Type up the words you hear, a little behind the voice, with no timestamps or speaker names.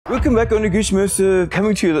Welcome back on Nagishimosa,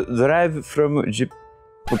 coming to you live from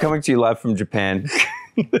We're coming to you live from Japan.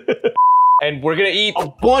 And we're gonna eat a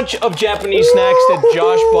bunch of Japanese snacks that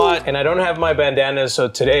Josh bought. And I don't have my bandana, so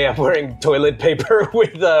today I'm wearing toilet paper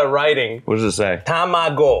with writing. What does it say?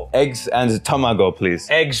 Tamago. Eggs and tamago, please.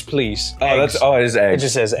 Eggs, please. Oh, Eggs. it is eggs. It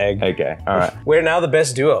just says egg. Okay, all right. We're now the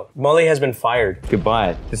best duo. Molly has been fired.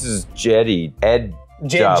 Goodbye. This is Jetty.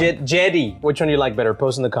 Jetty. Which one do you like better?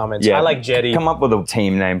 Post in the comments. Yeah. I like Jetty. Come up with a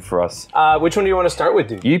team name for us. Which one do you want to start with,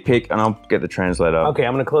 dude? You pick and I'll get the translator. Okay,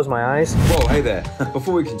 I'm gonna close my eyes. Whoa, hey there.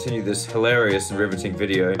 Before we continue this hilarious and riveting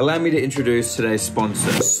video, allow me to introduce today's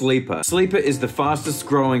sponsor, Sleeper. Sleeper is the fastest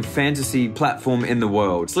growing fantasy platform in the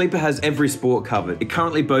world. Sleeper has every sport covered. It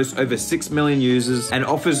currently boasts over 6 million users and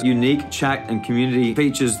offers unique chat and community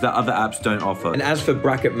features that other apps don't offer. And as for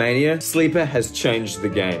Bracket Mania, Sleeper has changed the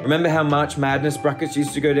game. Remember how March Madness brackets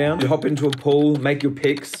used to go down? You'd hop into a pool, make your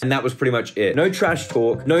picks, and that was pretty much it. No trash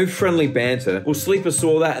talk, no friendly banter. Well, Sleeper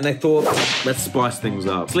saw that and they thought, let's spice things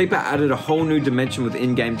up. Sleeper added a whole new dimension with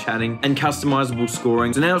in-game chatting and customizable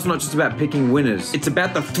scoring. So now it's not just about picking winners. It's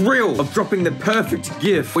about the thrill of dropping the perfect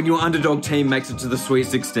gift when your underdog team makes it to the Sweet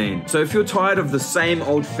 16. So if you're tired of the same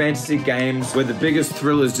old fantasy games where the biggest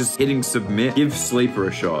thrill is just hitting submit, give Sleeper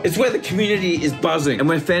a shot. It's where the community is buzzing and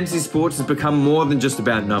where fantasy sports has become more than just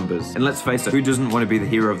about numbers. And let's face it, who doesn't want to be the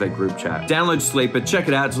hero of that group chat? Download Sleeper, check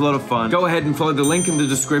it out, it's a lot of fun. Go ahead and follow the link in the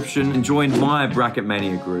description and join my Bracket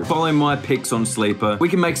Mania group. Follow my picks on Sleeper. We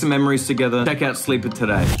can make some memories together. Check out Sleeper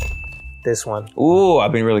today. This one. Ooh,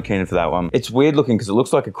 I've been really keen for that one. It's weird looking because it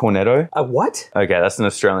looks like a cornetto. A what? Okay, that's an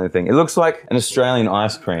Australian thing. It looks like an Australian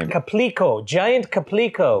ice cream. Caplico, giant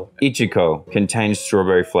Caplico. Ichiko contains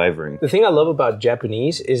strawberry flavoring. The thing I love about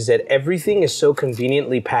Japanese is that everything is so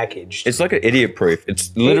conveniently packaged. It's like an idiot proof.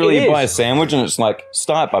 It's literally you buy a sandwich and it's like,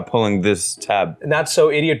 start by pulling this tab. Not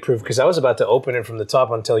so idiot proof because I was about to open it from the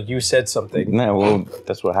top until you said something. No, well,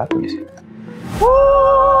 that's what happens.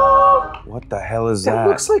 What the hell is that? That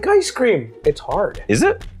looks like ice cream. It's hard. Is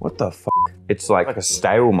it? What the fuck? It's like a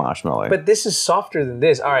stale marshmallow. But this is softer than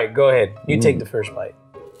this. All right, go ahead. You take the first bite.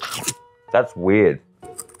 That's weird.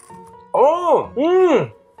 Oh,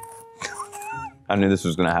 I knew this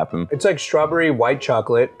was gonna happen. It's like strawberry white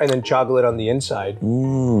chocolate and then chocolate on the inside.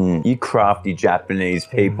 You crafty Japanese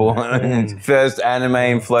people. First anime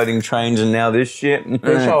and floating trains and now this shit.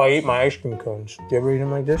 That's how I eat my ice cream cones. Do you ever eat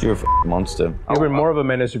them like this? You're a monster. You're more of a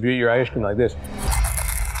menace if you eat your ice cream like this.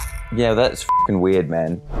 Yeah, that's fucking weird,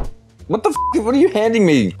 man. What the f? What are you handing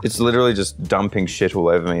me? It's literally just dumping shit all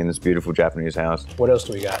over me in this beautiful Japanese house. What else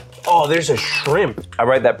do we got? Oh, there's a shrimp. I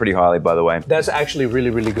rate that pretty highly, by the way. That's actually really,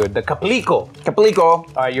 really good. The caplico. Caplico. All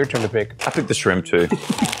right, your turn to pick. I picked the shrimp too.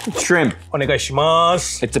 Shrimp.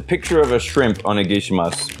 Onegaishimasu. It's a picture of a shrimp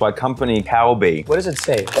onegaishimasu by company Calbee. What does it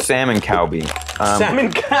say? Salmon Calbee.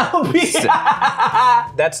 Salmon Calbee.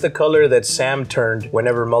 That's the color that Sam turned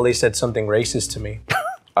whenever Molly said something racist to me.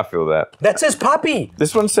 I feel that. That says poppy.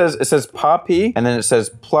 This one says, it says poppy, and then it says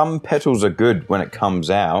plum petals are good when it comes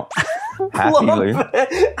out. Happily.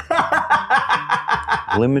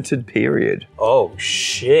 Limited period. Oh,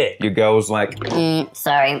 shit. Your girl's like,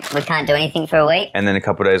 sorry, we can't do anything for a week. and then a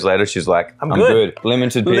couple days later, she's like, I'm good.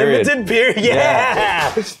 Limited period. Limited period,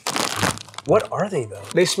 yeah. What are they though?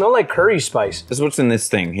 They smell like curry spice. This is what's in this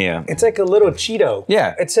thing here. It's like a little Cheeto.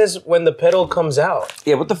 Yeah. It says when the petal comes out.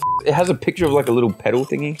 Yeah, what the f? It has a picture of like a little petal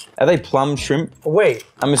thingy. Are they plum shrimp? Wait.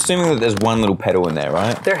 I'm assuming that there's one little petal in there,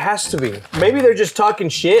 right? There has to be. Maybe they're just talking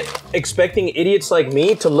shit, expecting idiots like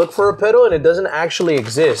me to look for a petal and it doesn't actually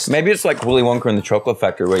exist. Maybe it's like Willy Wonka in the Chocolate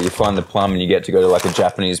Factory where you find the plum and you get to go to like a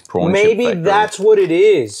Japanese prawn chip Maybe factory. that's what it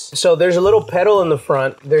is. So there's a little petal in the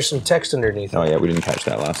front. There's some text underneath. Oh yeah, we didn't catch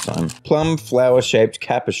that last time. Plum flower-shaped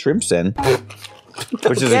Kappa shrimp end.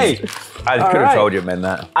 Which is, Okay. I could have told you it meant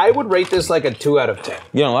that. I would rate this like a 2 out of 10.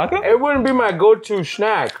 You don't like it? It wouldn't be my go-to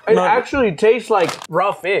snack. It No. actually tastes like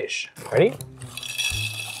raw fish. Ready?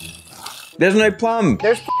 There's no plum.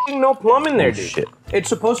 There's f***ing no plum in there, dude. Shit. It's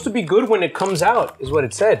supposed to be good when it comes out, is what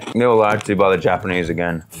it said. They were lied to by the Japanese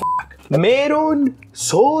again. Melon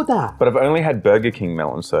soda. But I've only had Burger King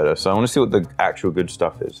melon soda, so I want to see what the actual good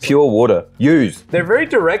stuff is. Pure water. Use. They're very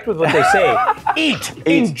direct with what they say. Eat.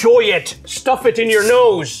 Enjoy it. Stuff it in your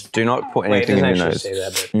nose. Do not put Wait, anything it in doesn't your actually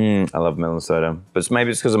nose. say that, I love melon soda. But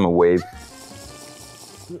maybe it's because I'm a weeb.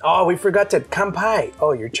 but... Oh, we forgot to kanpai.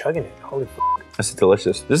 Oh, you're chugging it. Holy f***. That's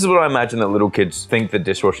delicious. This is what I imagine that little kids think the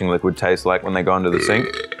dishwashing liquid tastes like when they go under the sink.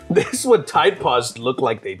 This is what Tide Pods look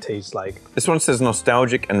like they taste like. This one says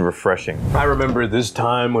nostalgic and refreshing. I remember this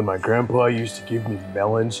time when my grandpa used to give me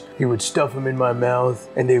melons. He would stuff them in my mouth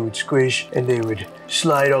and they would squish and they would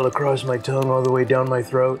slide all across my tongue all the way down my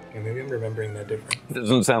throat. Yeah, maybe I'm remembering that different. It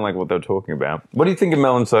doesn't sound like what they're talking about. What do you think of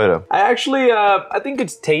melon soda? I actually, I think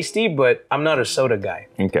it's tasty, but I'm not a soda guy.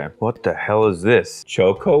 Okay. What the hell is this?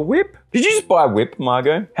 Choco Whip? Did you just buy Whip,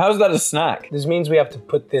 Margot? How's that a snack? This means we have to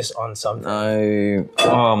put this on something.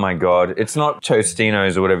 Oh my god. It's not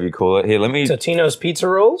Tostinos or whatever you call it. Here, let me... Totino's pizza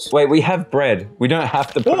rolls? Wait, we have bread. We don't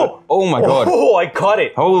have to put it... Oh my god. Oh, I caught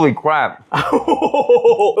it. Holy crap.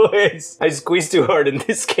 I squeezed too hard and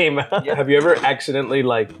this came out. Yeah. Have you ever accidentally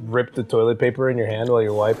like ripped the toilet paper in your hand while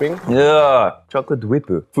you're wiping? Yeah. Chocolate whip.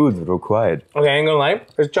 Food required. Okay, I ain't gonna lie.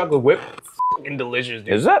 This chocolate whip, fucking delicious,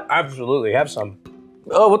 dude. Is that? Absolutely, have some.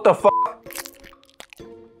 Oh, what the fuck?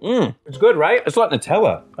 It's good, right? It's like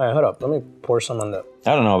Nutella. All right, hold up. Let me pour some on the...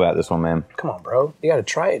 I don't know about this one, man. Come on, bro. You gotta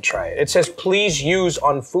try it, try it. It says, please use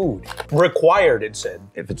on food. Required, it said.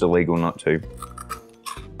 If it's illegal not to.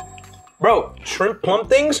 Bro, shrimp plum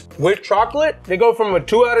things with chocolate, they go from a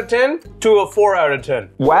 2 out of 10 to a 4 out of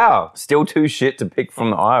 10. Wow. Still too shit to pick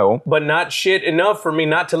from the aisle. But not shit enough for me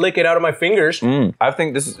not to lick it out of my fingers. I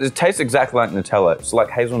think it tastes exactly like Nutella. It's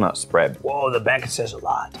like hazelnut spread. Whoa, the back says a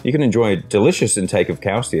lot. You can enjoy a delicious intake of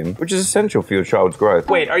calcium, which is essential for your child's growth.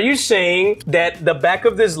 Wait, are you saying that the back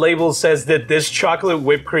of this label says that this chocolate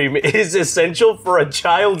whipped cream is essential for a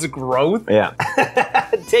child's growth? Yeah.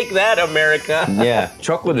 Take that, America. Yeah.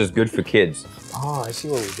 Chocolate is good for kids. Oh, I see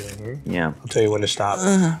what we're doing here. Yeah. I'll tell you when to stop.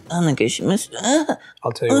 I'll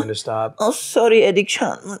tell you when to stop. Oh, sorry, Eddie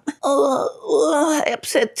Chan. Oh,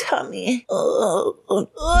 upset tummy. I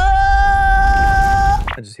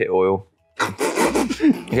just hit oil.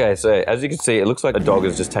 Okay, so as you can see, it looks like a dog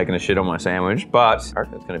has just taken a shit on my sandwich, but I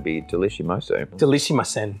reckon it's gonna be delissimoso.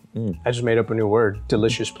 Delicimasen. I just made up a new word.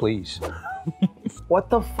 Delicious, please. What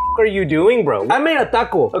the f are you doing, bro? I made a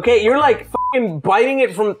taco. Okay, you're like f***ing biting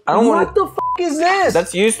it from. What the f is this?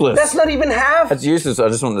 That's useless. That's not even half. That's useless. I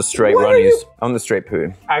just want the straight What are runnies. you- I want the straight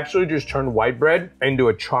poo. Actually just turned white bread into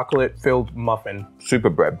a chocolate-filled muffin. Super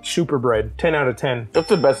bread. Super bread. 10 out of 10. That's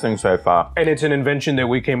the best thing so far. And it's an invention that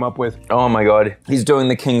we came up with. Oh my god. He's doing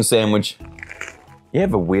the king sandwich. You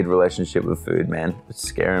have a weird relationship with food, man. It's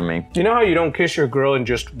scaring me. Do you know how you don't kiss your girl in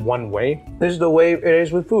just one way? This is the way it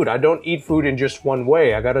is with food. I don't eat food in just one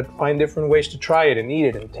way. I gotta find different ways to try it and eat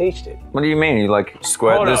it and taste it. What do you mean? You like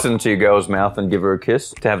squirt Hold this up. into your girl's mouth and give her a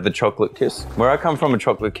kiss? To have the chocolate kiss? Where I come from, a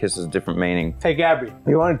chocolate kiss is a different meaning. Hey, Gabby,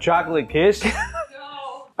 you want a chocolate kiss?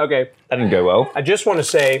 Okay. That didn't go well. I just want to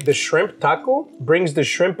say the shrimp taco brings the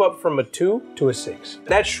shrimp up from a 2 to a 6.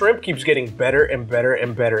 That shrimp keeps getting better and better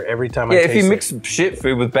and better every time I Yeah, taste if you it. mix shit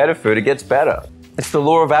food with better food, it gets better. It's the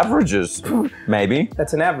law of averages, maybe.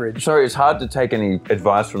 That's an average. Sorry, it's hard to take any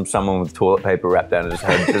advice from someone with toilet paper wrapped down his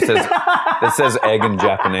head that says egg in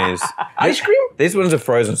Japanese. Ice cream? These ones are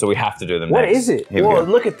frozen, so we have to do them What next. is it? Here we Whoa,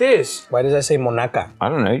 go. look at this. Why does that say monaka? I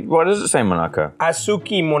don't know. Why does it say Monaco?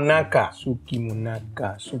 Asuki monaka. Suki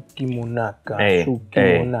monaka. Suki monaka. Hey, Suki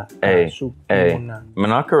hey, monaka. hey, Suki hey. monaka.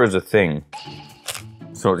 Monaco is a thing.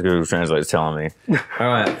 That's what Google Translate's telling me. All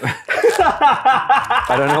right.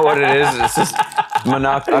 I don't know what it is. It's just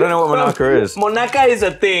Monaco. I don't know what Monaco is. Monaka is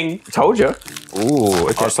a thing. Told you. Ooh,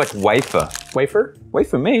 it's like wafer. Wafer?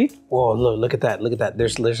 Wafer me. Whoa, look at that. Look at that.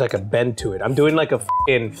 There's like a bend to it. I'm doing like a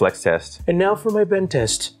f***ing... Flex test. And now for my bend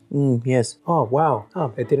test. Yes. Oh, wow.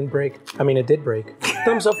 Oh, it didn't break. I mean, it did break.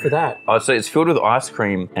 Thumbs up for that. Oh, so it's filled with ice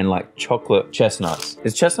cream and like chocolate chestnuts.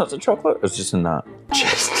 Is chestnuts a chocolate or is it just a nut?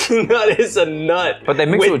 Chestnut is a nut. But they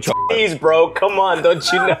mix it with chocolate. cheese, bro. Come on, don't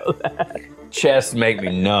you know that? Chest make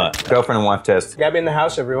me nut. Girlfriend and wife test. Gabby in the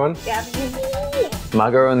house, everyone.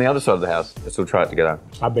 Margot on the other side of the house. Let's all try it together.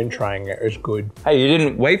 I've been trying it. It's good. Hey, you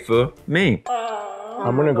didn't wait for me.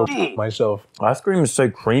 I'm gonna go myself. Ice cream is so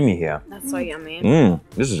creamy here. That's so yummy.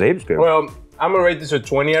 This is heaps good. Well, I'm gonna rate this a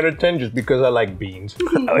 20 out of 10 just because I like beans.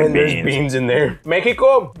 And there's beans. beans in there.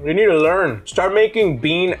 Mexico, you need to learn. Start making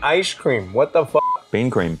bean ice cream. What the fuck? Bean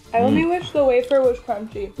cream. I only wish the wafer was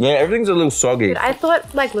crunchy. Yeah, everything's a little soggy. Dude, I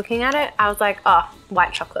thought, like, looking at it, I was like, oh,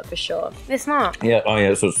 white chocolate for sure. It's not. Yeah, oh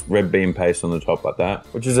yeah, so it's red bean paste on the top like that,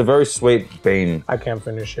 which is a very sweet bean. I can't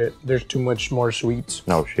finish it. There's too much more sweets.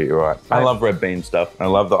 Oh shit, you're right. I love red bean stuff. I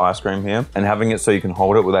love the ice cream here. And having it so you can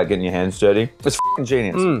hold it without getting your hands dirty. It's f***ing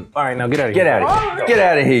genius. All right, now get out of here. Get out of here. Get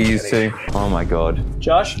out of here, you two. Oh my god.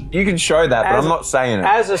 Josh, You can show that, but I'm not saying it.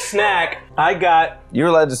 as a snack, I got You're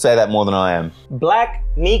allowed to say that more than I am. Black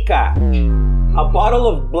Nika. A bottle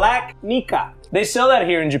of Black Nika. They sell that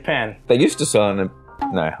here in Japan. They used to sell it in a...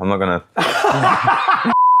 No, I'm not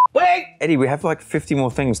gonna... Wait! Eddie, we have like 50 more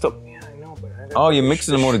things. Stop. Yeah, I know, but I got Oh, you're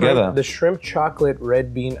mixing them all together. The shrimp chocolate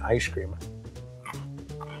red bean ice cream.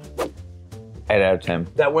 8 out of 10.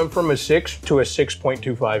 That went from a 6 to a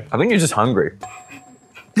 6.25. I think you're just hungry.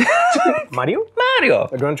 Mario? Mario.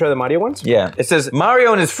 Do you want to try the Mario ones? Yeah. It says,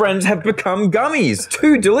 Mario and his friends have become gummies.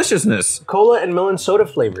 To deliciousness. Cola and melon soda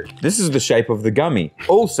flavored. This is the shape of the gummy.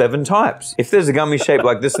 All 7 types. If there's a gummy shaped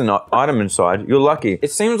like this in an item inside, you're lucky.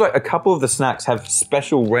 It seems like a couple of the snacks have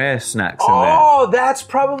special rare snacks in there. Oh, that's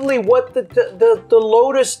probably what the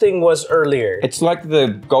Lotus thing was earlier. It's like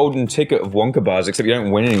the golden ticket of Wonka bars, except you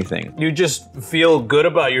don't win anything. You just feel good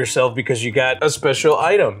about yourself because you got a special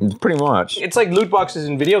item. Pretty much. It's like loot boxes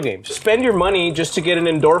in video games. Spend your money just to get an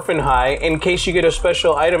endorphin high in case you get a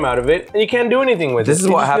special item out of it, and you can't do anything with it. This is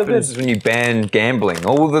what happens when you ban gambling.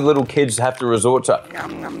 All the little kids have to resort to.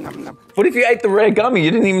 What if you ate the rare gummy?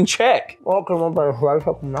 You didn't even check.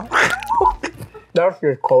 That's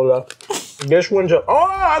just cola. This one's a. Oh,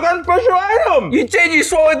 I got a special item! You did, you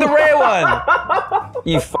swallowed the rare one.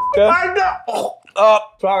 You fucker. I got. Oh,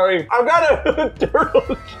 sorry. I got a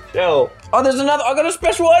turtle shell. Oh, there's another. I got a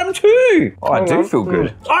special item too. Oh, I do feel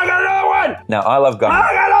good. I got another one! Now, I love gummy.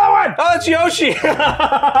 I got another one! Oh, it's Yoshi!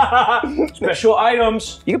 Special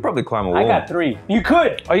items. You could probably climb a wall. I got 3. You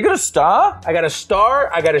could. Oh, you got a star? I got a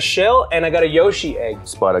star, I got a shell, and I got a Yoshi egg.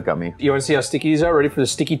 Spider gummy. You want to see how sticky these are? Ready for the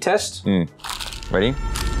sticky test? Ready?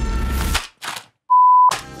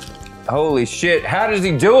 Holy shit, how does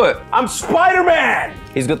he do it? I'm Spider-Man!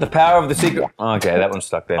 He's got the power of the secret. Okay, that one's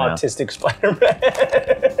stuck there now. Autistic Spider-Man.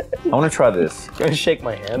 I want to try this. You want to shake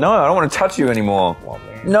my hand? No, I don't want to touch you anymore. Oh,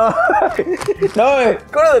 man. No, no.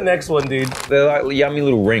 Go to the next one, dude. They're like yummy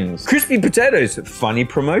little rings. Crispy potatoes, funny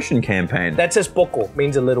promotion campaign. That says poco,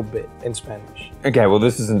 means a little bit in Spanish. Okay, well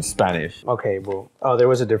this isn't Spanish. Okay, well, oh, there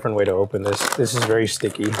was a different way to open this. This is very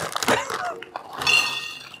sticky.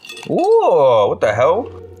 Whoa, what the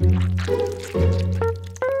hell?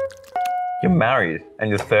 You're married and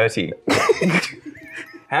you're 30.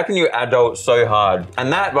 How can you adult so hard?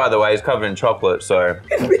 And that, by the way, is covered in chocolate, so.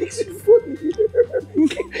 It makes it funny.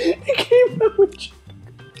 It came out with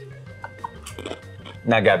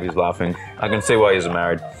Now Gabby's laughing. I can see why he's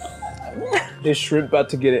married. This shrimp about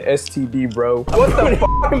to get an STD, bro. What the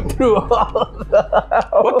fuck? Through all of that.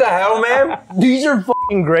 What the hell, man? These are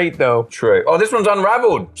fucking great, though. True. Oh, this one's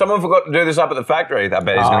unraveled. Someone forgot to do this up at the factory. I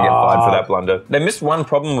bet he's gonna get fired for that blunder. They missed one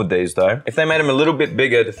problem with these, though. If they made them a little bit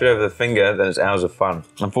bigger to fit over the finger, then it's hours of fun.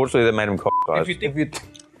 Unfortunately, they made them cock-sized.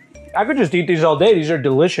 I could just eat these all day. These are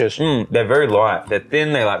delicious. They're very light. They're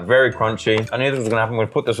thin, they're like very crunchy. I knew this was gonna happen. We're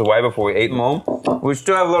gonna put this away before we eat them all. We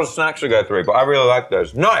still have a lot of snacks to go through, but I really like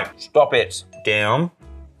those. No, stop it. Down.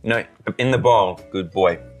 No, in the bowl. Good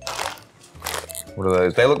boy. What are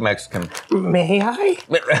those? They look Mexican. May I?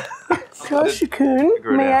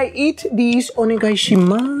 May I eat these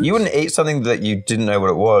onegaishimasu? You wouldn't eat something that you didn't know what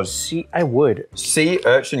it was. See, I would. Sea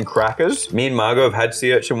urchin crackers. Me and Margot have had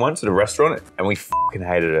sea urchin once at a restaurant, and we fucking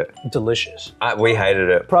hated it. Delicious. We hated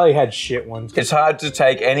it. Probably had shit ones. It's hard to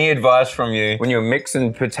take any advice from you when you're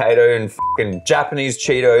mixing potato and fucking Japanese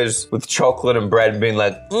Cheetos with chocolate and bread and being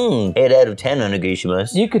like, 8 out of 10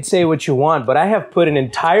 onegaishimasu. You could say what you want, but I have put an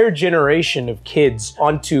entire generation of kids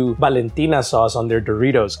onto Valentina sauce on their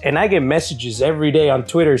Doritos, and I get messages every day on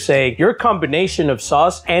Twitter saying, your combination of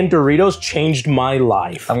sauce and Doritos changed my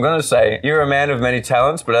life. I'm gonna say, you're a man of many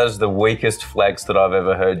talents, but that is the weakest flex that I've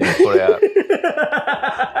ever heard you put out.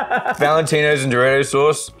 Valentino's and Dorito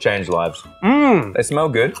sauce change lives. They smell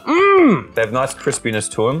good. They have nice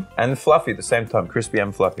crispiness to them and fluffy at the same time, crispy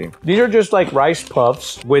and fluffy. These are just like rice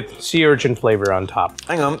puffs with sea urchin flavor on top.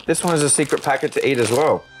 Hang on, this one is a secret packet to eat as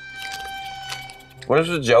well. What if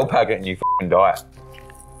it's a gel packet and you fucking die?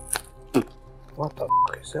 What the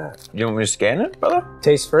fuck is that? You want me to scan it, brother?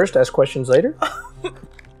 Taste first, ask questions later.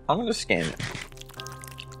 I'm gonna scan it.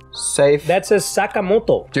 Safe. That says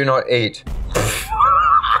Sakamoto. Do not eat.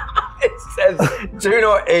 It says, do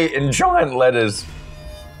not eat in giant letters.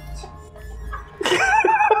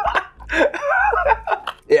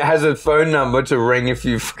 It has a phone number to ring if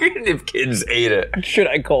kids eat it. Should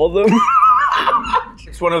I call them?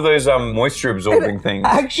 It's one of those moisture absorbing things.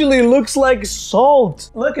 Actually looks like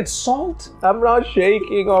salt. Look, it's salt. I'm not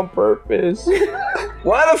shaking on purpose.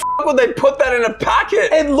 Why the f would they put that in a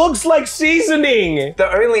packet? It looks like seasoning.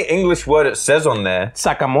 The only English word it says on there.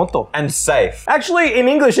 Sakamoto. And safe. Actually, in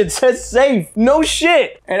English, it says safe. No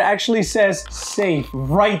shit. It actually says safe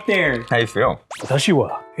right there. How you feel? 私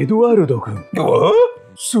はエドワルド君。 What?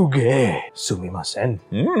 すげえ。すみません。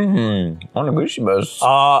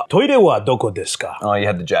Onegaishimasu. トイレはどこですか? Oh, you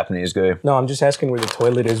had the Japanese go. No, I'm just asking where the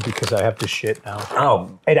toilet is because I have to shit now.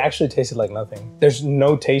 Oh. It actually tasted like nothing. There's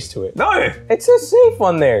no taste to it. No. It says safe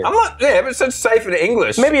on there. I'm not, yeah, but it said safe in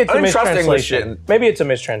English. Maybe it's I a don't trust English mistranslation. shit. Maybe it's a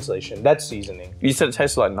mistranslation. That's seasoning. You said it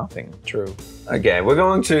tasted like nothing. True. Okay, we're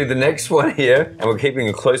going to the next one here, and we're keeping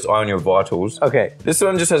a close eye on your vitals. Okay. This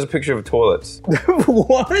one just has a picture of toilets.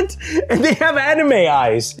 What? And they have anime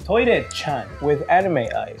eyes. Toire-chan with anime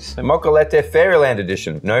eyes. The Mocolette Fairyland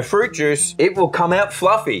edition. No fruit juice. It will come out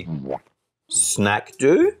fluffy. Snack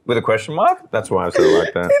do? With a question mark? That's why I said it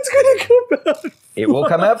like that. It's gonna come out. It will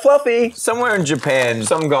come out fluffy. Somewhere in Japan,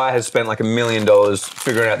 some guy has spent like $1 million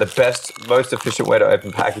figuring out the best, most efficient way to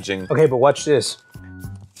open packaging. Okay, but watch this.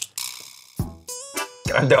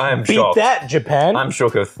 I am Beat shocked. that, Japan. I'm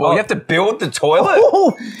shook. Well, you have to build the toilet.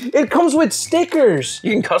 Oh, it comes with stickers.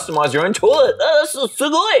 You can customize your own toilet. That's so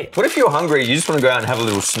good. What if you're hungry, you just want to go out and have a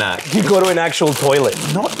little snack? You go to an actual toilet.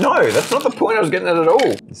 No, that's not the point I was getting at all.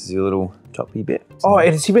 This is your little toppy bit. Oh,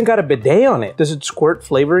 it's even got a bidet on it. Does it squirt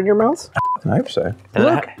flavor in your mouth? I hope so.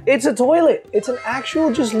 Look, it's a toilet. It's an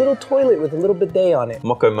actual just little toilet with a little bidet on it.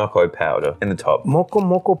 Moko Moko powder in the top.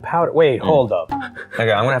 Moko powder. Wait, hold up.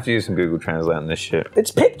 Okay, I'm gonna have to use some Google Translate on this shit. It's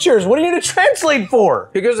pictures. What are you gonna translate for?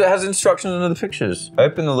 Because it has instructions under the pictures.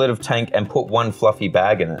 Open the lid of tank and put one fluffy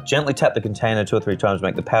bag in it. Gently tap the container 2 or 3 times to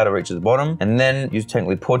make the powder reach the bottom, and then use tank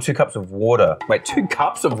lid. Pour 2 cups of water. Wait, 2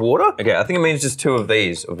 cups of water? Okay, I think it means just 2 of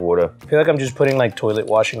these of water. I feel like I'm just putting like toilet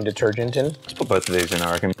washing detergent in. Let's put both of these in,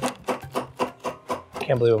 I reckon.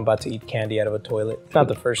 Can't believe I'm about to eat candy out of a toilet. Not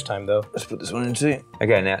the first time though. Let's put this one in too.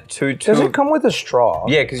 Okay, now two. Does it come with a straw?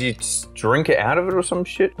 Yeah, because you drink it out of it or some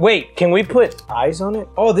shit. Wait, can we put eyes on it?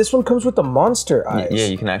 Oh, this one comes with the monster eyes. Yeah,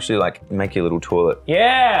 you can actually like make your little toilet.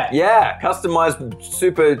 Yeah. Yeah, customized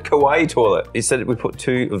super kawaii toilet. He said we put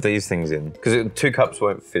 2 of these things in because 2 cups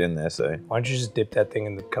won't fit in there, so. Why don't you just dip that thing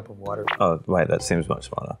in the cup of water? Oh, wait, that seems much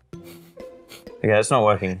smarter. Okay, it's not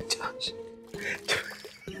working.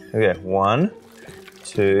 Okay, 1,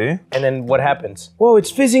 2. And then what happens? Whoa, it's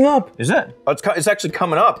fizzing up. Is it? Oh, it's actually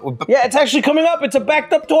coming up. Yeah, it's actually coming up. It's a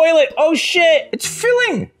backed up toilet. Oh shit. It's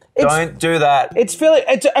filling. Don't do that. It's filling.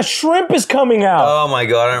 It's a shrimp is coming out. Oh my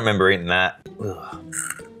god, I don't remember eating that.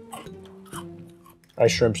 My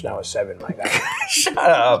shrimp's now a 7, my guy. Shut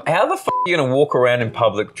up. How the f are you gonna walk around in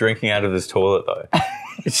public drinking out of this toilet though?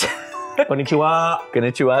 Konnichiwa.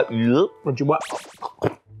 Konnichiwa.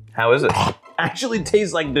 Konnichiwa. How is it? Actually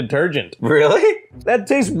tastes like detergent. Really? That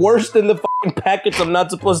tastes worse than the fucking packets I'm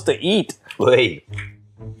not supposed to eat. Wait.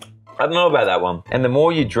 I don't know about that one. And the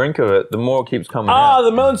more you drink of it, the more it keeps coming out.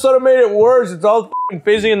 The melon soda made it worse. It's all fucking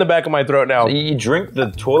fizzy in the back of my throat now. You drink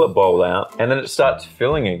the toilet bowl out, and then it starts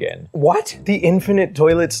filling again. What? The infinite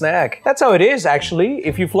toilet snack. That's how it is, actually.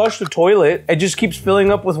 If you flush the toilet, it just keeps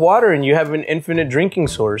filling up with water and you have an infinite drinking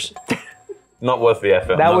source. Not worth the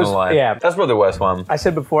effort. That was, yeah. That's probably the worst one. I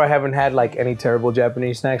said before I haven't had like any terrible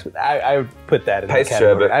Japanese snacks, but I put that in the Paste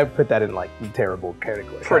category. sherbet. I put that in like the terrible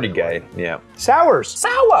category. Pretty gay, yeah. Sours.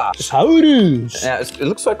 Sour. Sours. Now, it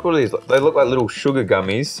looks like what are these? They look like little sugar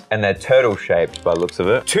gummies, and they're turtle shaped by the looks of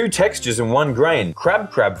it. 2 textures in 1 grain.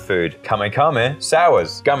 Crab food. Kame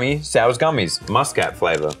sours. Gummy, sours gummies. Muscat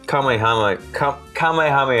flavor. Kamehameha.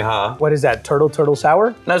 What is that? Turtle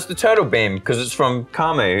sour? No, it's the turtle beam, because it's from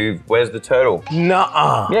Kame, who wears the turtle.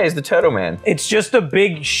 Nuh-uh. Yeah, he's the turtle man. It's just a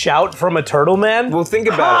big shout from a turtle man? Well, think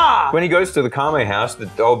about it. When he goes to the Kame house, the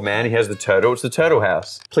old man, he has the turtle. It's the turtle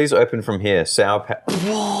house. Please open from here. Sour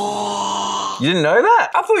You didn't know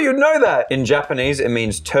that? I thought you'd know that. In Japanese, it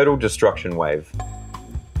means turtle destruction wave.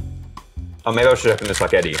 Oh, maybe I should open this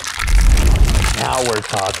like Eddie. Now we're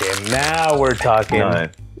talking. Now we're talking. No.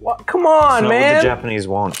 What? Come on, It's not man. what the Japanese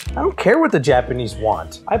want. I don't care what the Japanese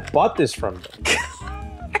want. I bought this from them.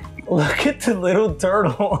 Look at the little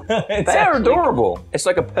turtle. They are adorable. It's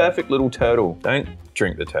like a perfect little turtle. Don't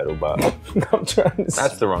drink the turtle, but I'm trying to.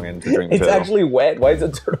 that's the wrong end to drink It's turtle. actually wet. Why is the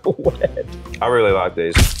turtle wet? I really like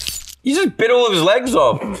these. You just bit all of his legs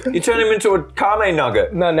off. You turn him into a Kame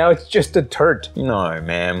nugget. No, now it's just a turt. No,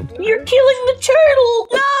 ma'am. You're killing the turtle!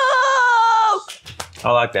 No!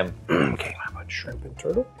 I like them. Okay, how about shrimp and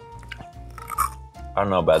turtle? I don't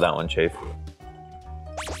know about that one, Chief.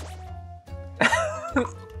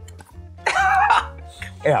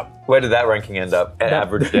 Yeah. Where did that ranking end up?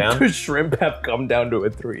 Average down? The shrimp have come down to a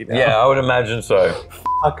 3 now. Yeah, I would imagine so.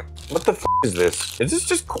 Fuck. What the f is this? Is this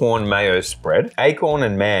just corn mayo spread? Acorn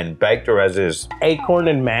and man, baked or as is? Acorn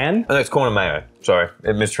and man? Oh, no, it's corn and mayo. Sorry,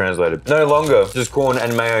 it mistranslated. No longer does corn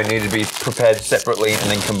and mayo need to be prepared separately and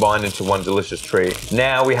then combined into one delicious treat.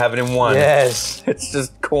 Now we have it in one. Yes. It's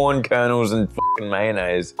just corn kernels and fucking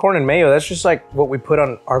mayonnaise. Corn and mayo, that's just like what we put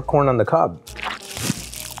on our corn on the cob.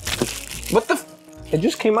 What the f? It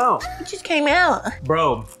just came out. It just came out.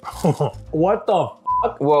 Bro, what the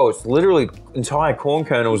fuck? Whoa, it's literally entire corn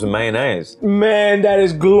kernels and mayonnaise. Man, that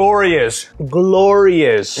is glorious.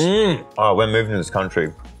 Glorious. Oh, we're moving to this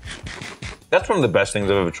country. That's one of the best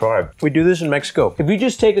things I've ever tried. We do this in Mexico. If you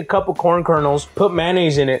just take a couple corn kernels, put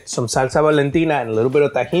mayonnaise in it, some salsa valentina, and a little bit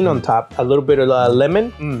of tajin on top, a little bit of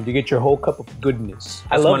lemon, you get your whole cup of goodness.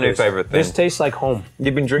 That's my new favorite thing. This tastes like home.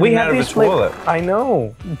 You've been drinking out of a toilet. I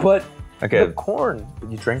know, but okay. the corn.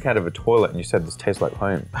 You drank out of a toilet and you said this tastes like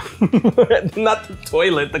home. Not the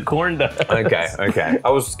toilet, the corn does. Okay. I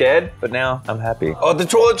was scared, but now I'm happy. Oh, the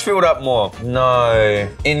toilet's filled up more. No,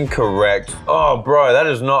 incorrect. Oh, bro, that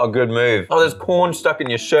is not a good move. Oh, there's corn stuck in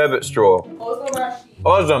your sherbet straw.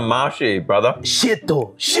 Ozomashi, brother.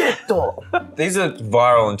 Shito. These are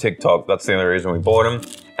viral on TikTok. That's the only reason we bought them.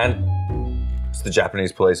 And it's the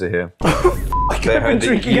Japanese police are here. I've been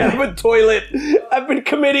drinking out of a toilet. I've been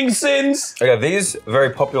committing sins. Okay, these are very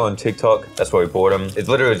popular on TikTok. That's why we bought them. It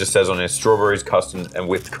literally just says on here, strawberries, custard, and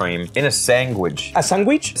whipped cream in a sandwich. A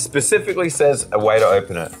sandwich? Specifically says a way to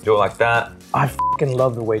open it. Do it like that. I fucking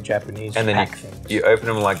love the way Japanese and then you open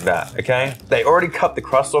them like that, okay? They already cut the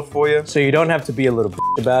crust off for you. So you don't have to be a little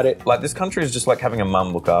about it. Like, this country is just like having a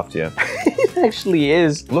mum look after you. It actually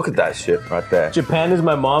is. Look at that shit right there. Japan is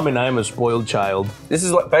my mom and I am a spoiled child. This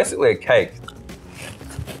is like basically a cake.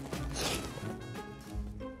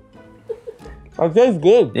 It tastes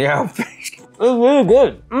good. Yeah. It's really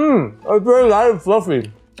good. It's very light and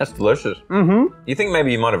fluffy. That's delicious. You think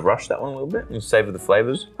maybe you might have rushed that one a little bit and savor the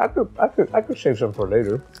flavors? I could save some for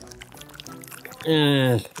later.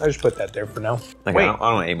 I just put that there for now. Okay, Wait. I don't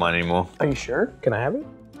want to eat mine anymore. Are you sure? Can I have it?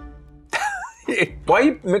 Why are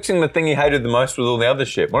you mixing the thing you hated the most with all the other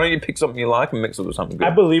shit? Why don't you pick something you like and mix it with something good?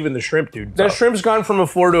 I believe in the shrimp, dude. The shrimp's gone from a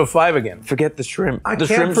 4 to a 5 again. Forget the shrimp. I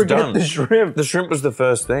can't forget the shrimp. The shrimp was the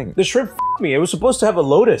first thing. The shrimp f***ed me. It was supposed to have a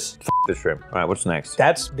lotus. The shrimp. All right, what's next?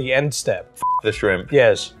 That's the end step. The shrimp.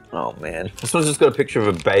 Yes. Oh man. This one's just got a picture of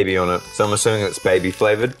a baby on it, so I'm assuming it's baby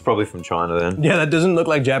flavored. Probably from China then. Yeah, that doesn't look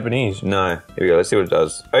like Japanese. No. Here we go, let's see what it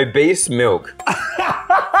does. Obese milk.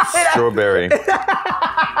 Strawberry.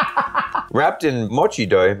 Wrapped in mochi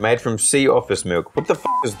dough made from sea office milk. What the f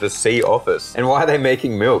is the sea office? And why are they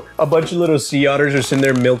making milk? A bunch of little sea otters are sitting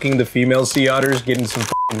there milking the female sea otters, getting some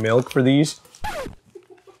f***ing milk for these.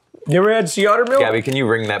 You ever had sea otter milk? Gabby, can you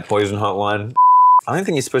ring that poison hotline? I don't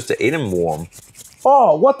think you're supposed to eat them warm.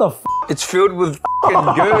 Oh, what the f***? It's filled with f***ing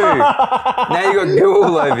goo. Now you got goo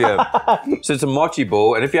all over you. So it's a mochi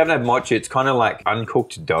ball, and if you haven't had mochi, it's kind of like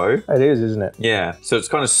uncooked dough. It is, isn't it? Yeah, so it's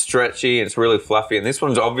kind of stretchy, and it's really fluffy, and this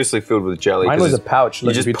one's obviously filled with jelly. Mine was a pouch.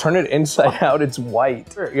 Look, if you turn it inside out, it's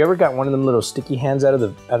white. You ever got one of them little sticky hands out of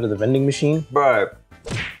the vending machine? Bro,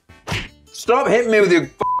 stop hitting me with your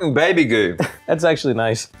f***ing baby goo. That's actually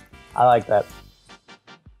nice. I like that.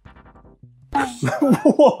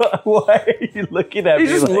 Why are you looking at me? You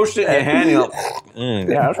just like mushed it in your hand. You're like,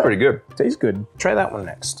 yeah, that's pretty good. Tastes good. Try that one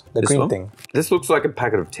next. The green thing. This looks like a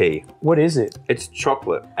packet of tea. What is it? It's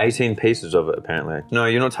chocolate. 18 pieces of it, apparently. No,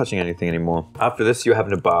 you're not touching anything anymore. After this, you're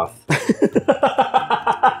having a bath.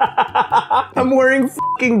 I'm wearing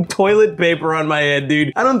fucking toilet paper on my head,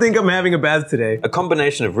 dude. I don't think I'm having a bath today. A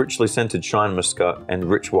combination of richly scented shine muscat and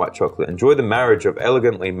rich white chocolate. Enjoy the marriage of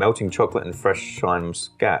elegantly melting chocolate and fresh shine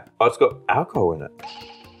muscat. Oh, it's got alcohol in it.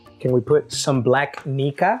 Can we put some black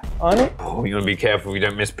Nika on it? Oh, you want to be careful you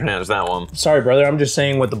don't mispronounce that one. Sorry, brother. I'm just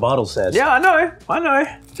saying what the bottle says. Yeah, I know.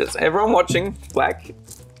 Just everyone watching, black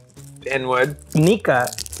N-word. Nika,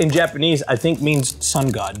 in Japanese, I think means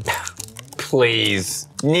sun god. Please.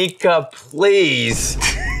 Nika, please.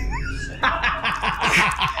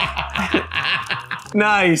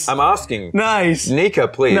 Nice. I'm asking. Nice. Nika,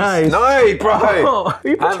 please. Nice. No, bro. Oh,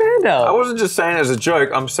 you put your hand out. I wasn't just saying it as a joke.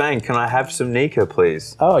 I'm saying, can I have some Nika,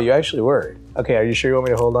 please? Oh, you actually were. Okay, are you sure you want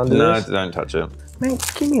me to hold on to this? No, don't touch it. Man,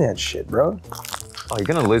 give me that shit, bro. Oh, you're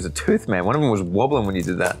gonna lose a tooth, man. One of them was wobbling when you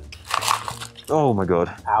did that. Oh my God.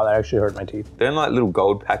 Ow, that actually hurt my teeth. They're in like little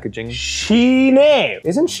gold packaging. Shine.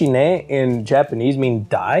 Isn't shine in Japanese mean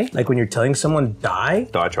die? Like when you're telling someone die?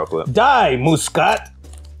 Die chocolate. Die, muscat.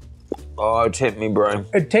 Oh, tempt me, bro.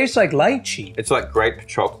 It tastes like lychee. It's like grape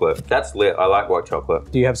chocolate. That's lit. I like white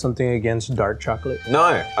chocolate. Do you have something against dark chocolate?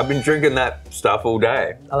 No, I've been drinking that stuff all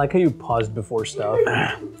day. I like how you paused before stuff.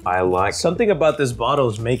 I like... Something about this bottle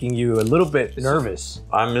is making you a little bit nervous.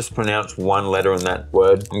 I mispronounced one letter in that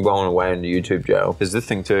word. I'm going away into YouTube jail. There's this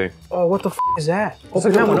thing too. Oh, what the f is that?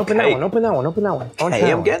 Open that one, open that one, open that one, open that one.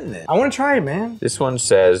 Hey, I'm getting it. I want to try it, man. This one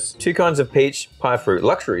says, 2 kinds of peach pie fruit,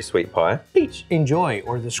 luxury sweet pie. Peach. Enjoy,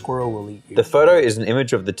 or the squirrel will eat you. The photo is an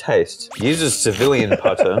image of the taste. Uses civilian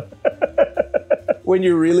putter. When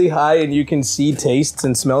you're really high and you can see tastes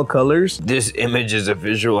and smell colors. This image is a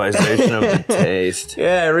visualization of the taste.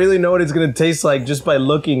 Yeah, I really know what it's gonna taste like just by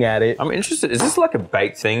looking at it. I'm interested, is this like a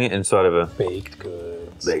baked thing inside of a... Baked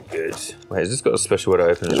good. They're good. Wait, has this got a special way to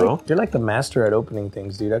open as well? You're like the master at opening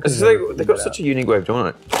things, dude. They've got such a unique way of doing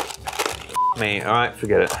it. Me, all right,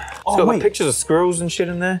 forget it. It's got like pictures of squirrels and shit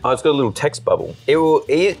in there. Oh, it's got a little text bubble. It will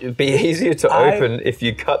be easier to open if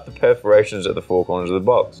you cut the perforations at the four corners of the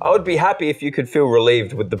box. I would be happy if you could feel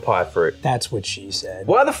relieved with the pie fruit. That's what she said.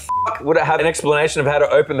 Why the fuck would it have an explanation of how to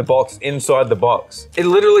open the box inside the box? It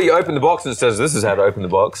literally, you open the box and it says, this is how to open the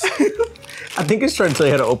box. I think it's trying to tell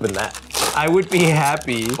you how to open that. I would be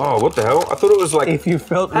happy. Oh, what the hell? I thought it was like... If you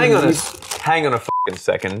felt... Hang on a fucking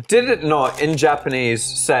second. Did it not, in Japanese,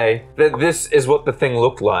 say that this is what the thing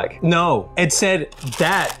looked like? No, it said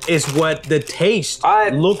that is what the taste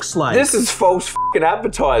looks like. This is false fucking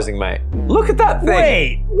advertising, mate. Look at that thing.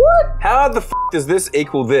 Wait, what? How the fuck does this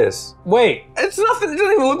equal this? Wait. It's nothing, it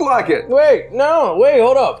doesn't even look like it. Wait, no, wait,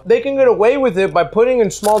 hold up. They can get away with it by putting in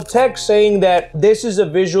small text saying that this is a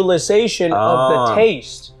visualization of the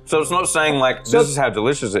taste. So it's not saying like, this is how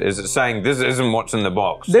delicious it is. It's saying this isn't what's in the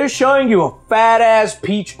box. They're showing you a fat ass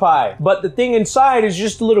peach pie, but the thing inside is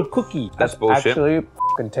just a little cookie. That's bullshit. Actually,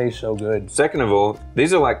 fucking tastes so good. Second of all,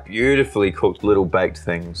 these are like beautifully cooked little baked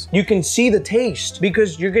things. You can see the taste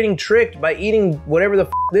because you're getting tricked by eating whatever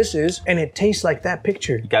the this is, and it tastes like that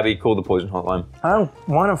picture. Gabby, call the poison hotline. I don't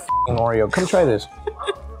want a Oreo. Come try this.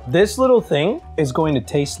 This little thing is going to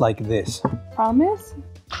taste like this. Promise?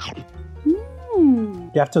 You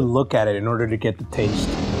have to look at it in order to get the taste.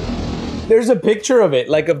 There's a picture of it,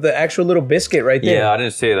 like of the actual little biscuit right there. Yeah, I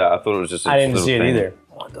didn't see that. I thought it was just a I didn't little see it thing. either.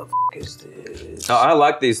 What the is this? Oh, I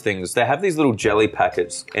like these things. They have these little jelly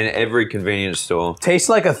packets in every convenience store. Tastes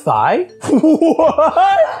like a thigh?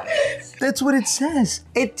 What? That's what it says.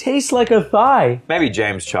 It tastes like a thigh. Maybe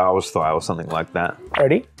James Charles thigh or something like that.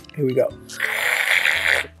 Ready? Here we go.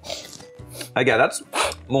 Okay, that's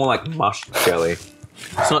more like mush jelly.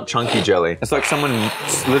 It's not chunky jelly. It's like someone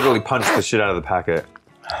literally punched the shit out of the packet.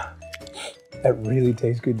 That really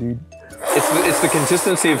tastes good, dude. It's the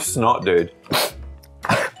consistency of snot, dude.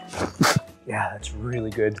 Yeah, that's really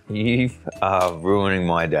good. You are ruining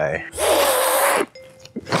my day.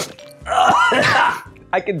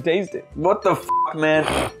 I can taste it. What the fuck, man?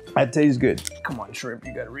 That tastes good. Come on, Shrimp,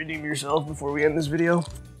 you gotta redeem yourself before we end this video.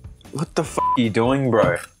 What the fuck are you doing,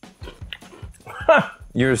 bro?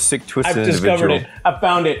 You're a sick, twisted I've individual. discovered it. I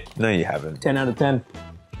found it. No, you haven't. 10 out of 10.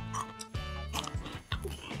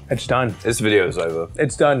 It's done. This video is over.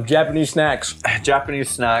 It's done. Japanese snacks. Japanese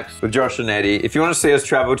snacks with Josh and Eddie. If you want to see us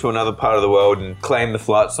travel to another part of the world and claim the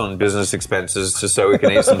flights on business expenses just so we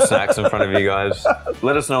can eat some snacks in front of you guys,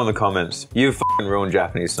 let us know in the comments. You fucking ruined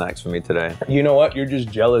Japanese snacks for me today. You know what? You're just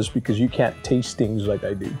jealous because you can't taste things like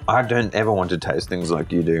I do. I don't ever want to taste things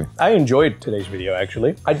like you do. I enjoyed today's video,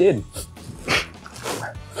 actually. I did.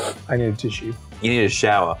 I need a tissue. You need a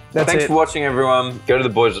shower. That's Thanks it. for watching, everyone. Go to the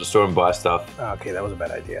boys at the store and buy stuff. Okay, that was a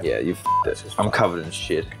bad idea. Yeah, you f***ed it. I'm covered in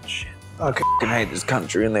shit. Okay. I hate this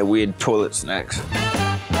country and their weird toilet snacks.